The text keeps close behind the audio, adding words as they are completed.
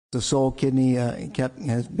The sole kidney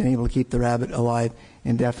has been able to keep the rabbit alive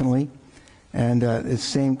indefinitely. And it's the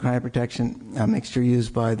same cryoprotection mixture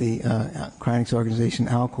used by the Cryonics organization,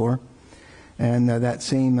 Alcor. And that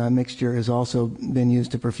same mixture has also been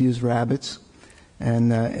used to perfuse rabbits.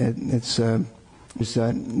 And the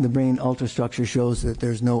brain ultrastructure shows that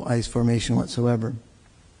there's no ice formation whatsoever.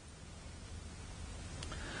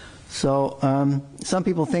 So some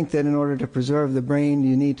people think that in order to preserve the brain,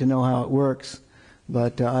 you need to know how it works.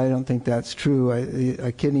 But I don't think that's true.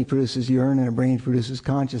 A kidney produces urine and a brain produces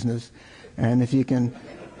consciousness. And if you can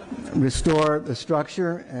restore the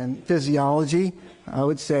structure and physiology, I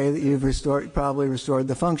would say that you've probably restored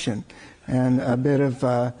the function. And a bit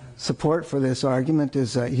of support for this argument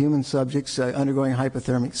is human subjects undergoing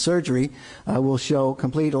hypothermic surgery will show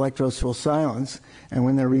complete electrocerebral silence. And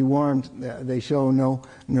when they're rewarmed, they show no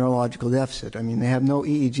neurological deficit. I mean, they have no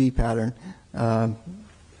EEG pattern.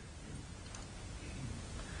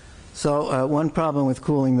 So one problem with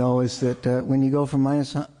cooling, though, is that when you go from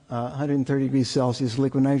minus 130 degrees Celsius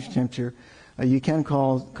liquid nitrogen temperature, you can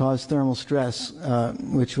cause thermal stress,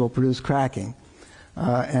 which will produce cracking.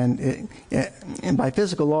 And by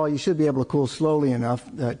physical law, you should be able to cool slowly enough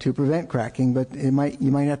to prevent cracking, but you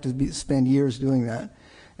might have to spend years doing that.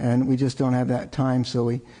 And we just don't have that time,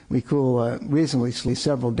 so we cool reasonably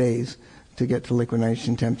several days to get to liquid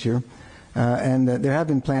nitrogen temperature. And there have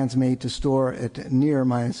been plans made to store at near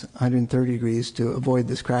minus 130 degrees to avoid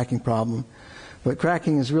this cracking problem. But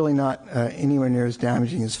cracking is really not anywhere near as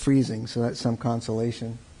damaging as freezing, so that's some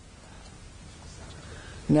consolation.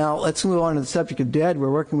 Now, let's move on to the subject of dead. We're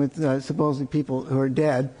working with supposedly people who are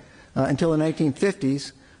dead. Until the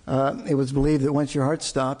 1950s, it was believed that once your heart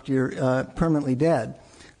stopped, you're permanently dead.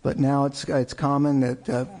 But now it's common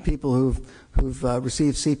that people who've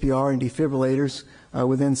received CPR and defibrillators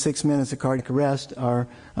within 6 minutes of cardiac arrest are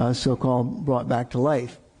so-called brought back to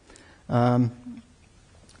life.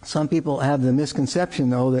 Some people have the misconception,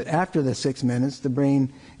 though, that after the 6 minutes, the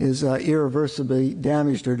brain is irreversibly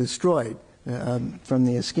damaged or destroyed from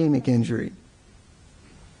the ischemic injury.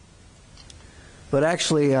 But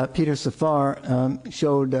actually, Peter Safar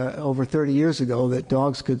showed over 30 years ago that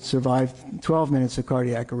dogs could survive 12 minutes of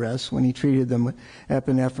cardiac arrest when he treated them with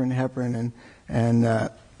epinephrine, heparin, and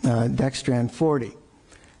dextran 40.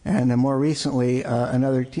 And more recently,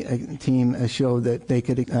 another team showed that they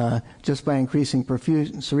could, just by increasing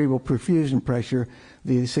cerebral perfusion pressure,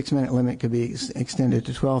 the 6-minute limit could be extended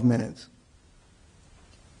to 12 minutes.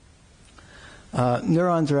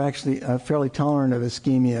 Neurons are actually fairly tolerant of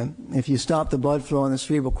ischemia. If you stop the blood flow in the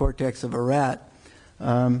cerebral cortex of a rat,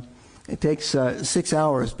 it takes 6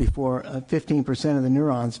 hours before 15% of the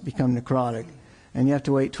neurons become necrotic. And you have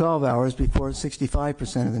to wait 12 hours before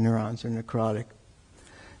 65% of the neurons are necrotic.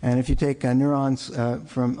 And if you take neurons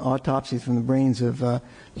from autopsies from the brains of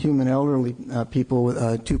human elderly people with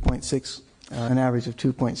an average of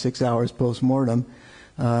 2.6 hours post-mortem,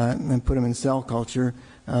 and put them in cell culture,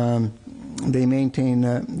 they maintain,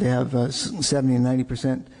 they have 70 and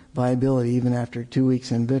 90% viability even after 2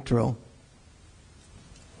 weeks in vitro.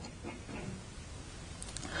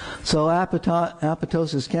 So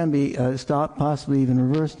apoptosis can be stopped, possibly even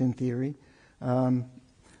reversed in theory.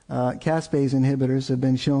 Caspase inhibitors have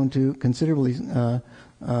been shown to considerably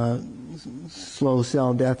slow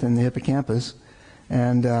cell death in the hippocampus,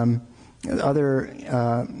 and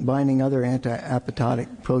binding other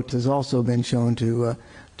anti-apoptotic proteins has also been shown to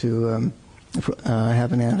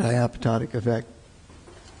have an anti-apoptotic effect.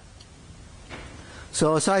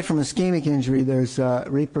 So aside from ischemic injury, there's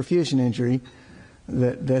reperfusion injury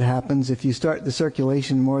that happens if you start the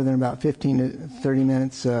circulation more than about 15 to 30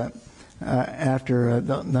 minutes after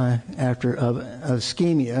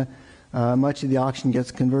ischemia. Much of the oxygen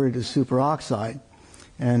gets converted to superoxide.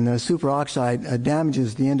 And superoxide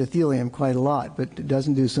damages the endothelium quite a lot, but it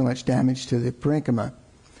doesn't do so much damage to the parenchyma.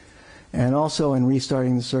 And also in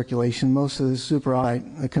restarting the circulation, most of the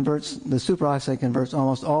superoxide converts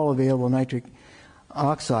almost all available nitric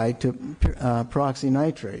oxide to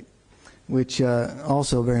peroxynitrate, which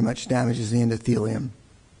also very much damages the endothelium.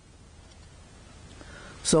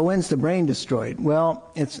 So when's the brain destroyed?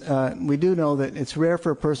 Well, we do know that it's rare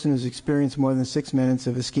for a person who's experienced more than 6 minutes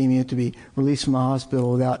of ischemia to be released from a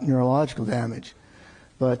hospital without neurological damage.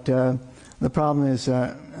 But the problem is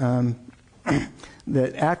that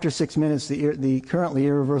after 6 minutes, the currently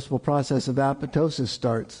irreversible process of apoptosis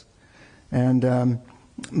starts. And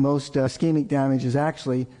most ischemic damage is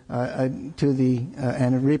actually and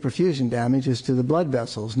reperfusion damage is to the blood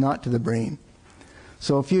vessels, not to the brain.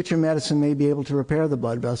 So future medicine may be able to repair the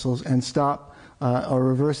blood vessels and stop or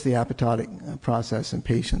reverse the apoptotic process in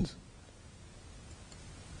patients.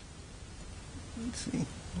 Let's see.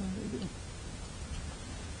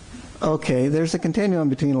 Okay, there's a continuum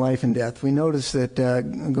between life and death. We notice that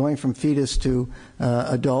going from fetus to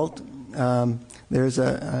adult, there's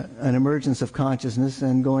an emergence of consciousness,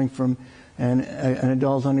 and going from an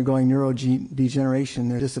adult undergoing neurodegeneration,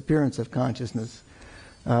 there's disappearance of consciousness.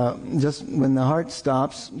 Just when the heart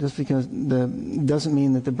stops, just because doesn't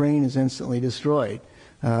mean that the brain is instantly destroyed.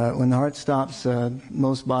 When the heart stops,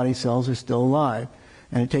 most body cells are still alive,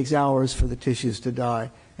 and it takes hours for the tissues to die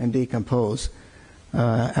and decompose.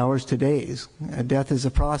 Hours to days. Death is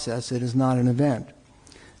a process, it is not an event.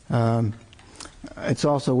 It's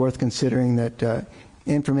also worth considering that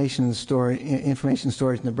information storage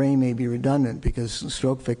in the brain may be redundant, because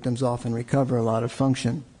stroke victims often recover a lot of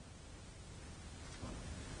function.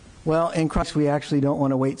 Well, in Cryonics, we actually don't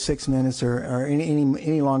want to wait 6 minutes or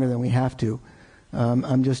any longer than we have to.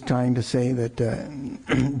 I'm just trying to say that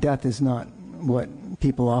death is not what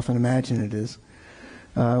people often imagine it is.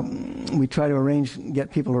 We try to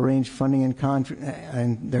get people to arrange funding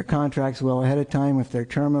and their contracts well ahead of time if they're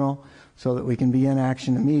terminal, so that we can begin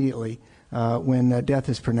action immediately when death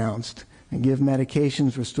is pronounced. And give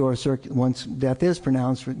medications, once death is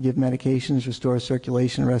pronounced, give medications, restore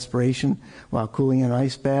circulation and respiration while cooling in an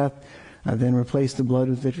ice bath. Then replace the blood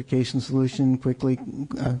with vitrification solution, quickly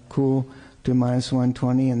cool to minus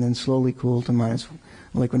 120, and then slowly cool to minus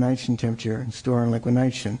liquid nitrogen temperature, and store in liquid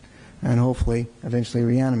nitrogen, and hopefully eventually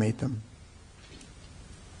reanimate them.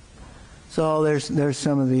 So there's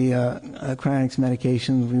some of the cryonics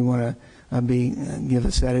medications. We want to give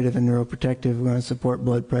a sedative and neuroprotective. We want to support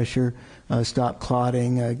blood pressure, stop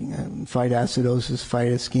clotting, fight acidosis, fight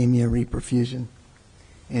ischemia, reperfusion,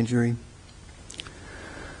 injury.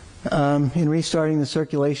 In restarting the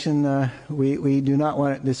circulation, we do not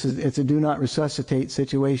want it. It's a do not resuscitate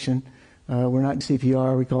situation. We're not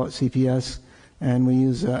CPR. We call it CPS. And we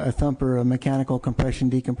use a thumper, a mechanical compression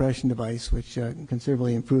decompression device, which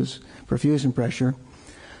considerably improves perfusion pressure.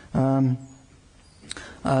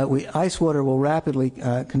 Ice water will rapidly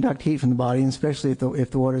conduct heat from the body, and especially if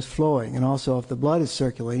the water is flowing. And also if the blood is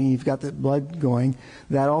circulating, you've got the blood going,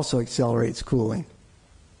 that also accelerates cooling.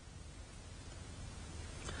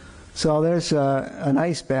 So there's an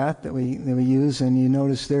ice bath that we use, and you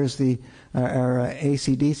notice there's our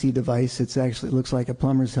AC/DC device. It looks like a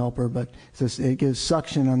plumber's helper, but it gives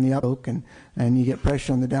suction on the upstroke, and you get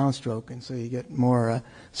pressure on the downstroke, and so you get more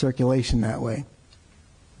circulation that way.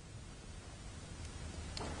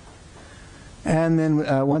 And then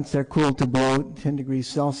once they're cooled to below 10 degrees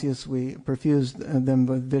Celsius, we perfuse them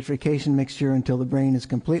with vitrification mixture until the brain is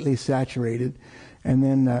completely saturated, and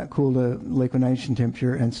then cool to liquid nitrogen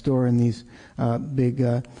temperature and store in these big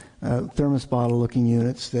thermos bottle looking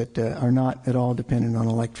units that are not at all dependent on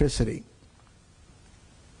electricity.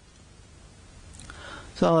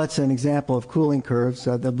 So that's an example of cooling curves.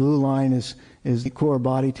 The blue line is the core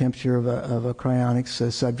body temperature of a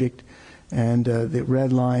cryonics subject, and the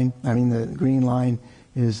green line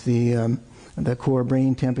is the core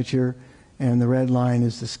brain temperature, and the red line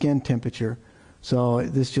is the skin temperature. So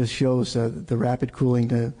this just shows the rapid cooling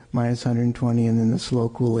to minus 120, and then the slow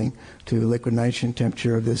cooling to liquid nitrogen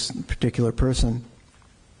temperature of this particular person.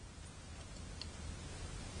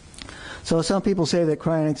 So some people say that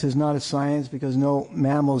cryonics is not a science because no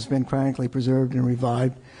mammal has been cryonically preserved and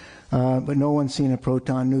revived, but no one's seen a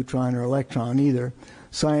proton, neutron, or electron either.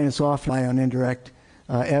 Scientists often rely on indirect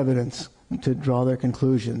evidence to draw their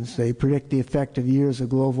conclusions. They predict the effect of years of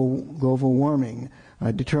global warming,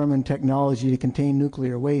 determine technology to contain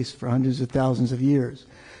nuclear waste for hundreds of thousands of years.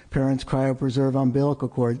 Parents cryopreserve umbilical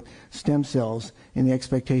cord stem cells in the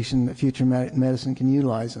expectation that future medicine can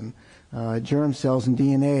utilize them. Germ cells and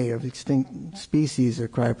DNA of extinct species are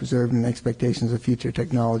cryopreserved in expectations of future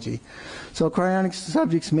technology. So cryonic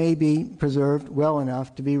subjects may be preserved well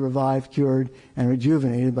enough to be revived, cured, and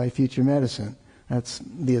rejuvenated by future medicine. That's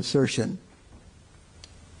the assertion.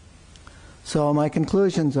 So my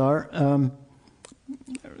conclusions are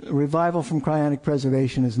revival from cryonic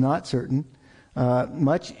preservation is not certain. I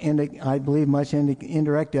believe much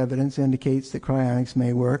indirect evidence indicates that cryonics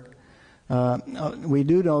may work. We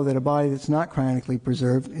do know that a body that's not cryonically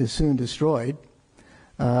preserved is soon destroyed.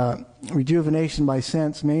 Rejuvenation by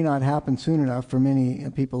sense may not happen soon enough for many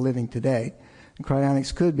people living today.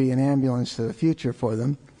 Cryonics could be an ambulance to the future for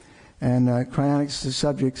them. And cryonics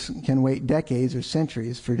subjects can wait decades or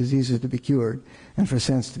centuries for diseases to be cured and for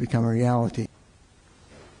sense to become a reality.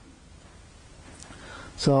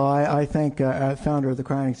 So I thank founder of the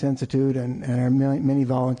Cryonics Institute and our many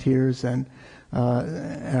volunteers and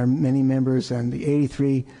our many members and the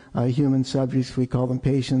 83 human subjects, we call them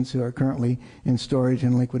patients, who are currently in storage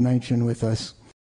in liquid nitrogen with us.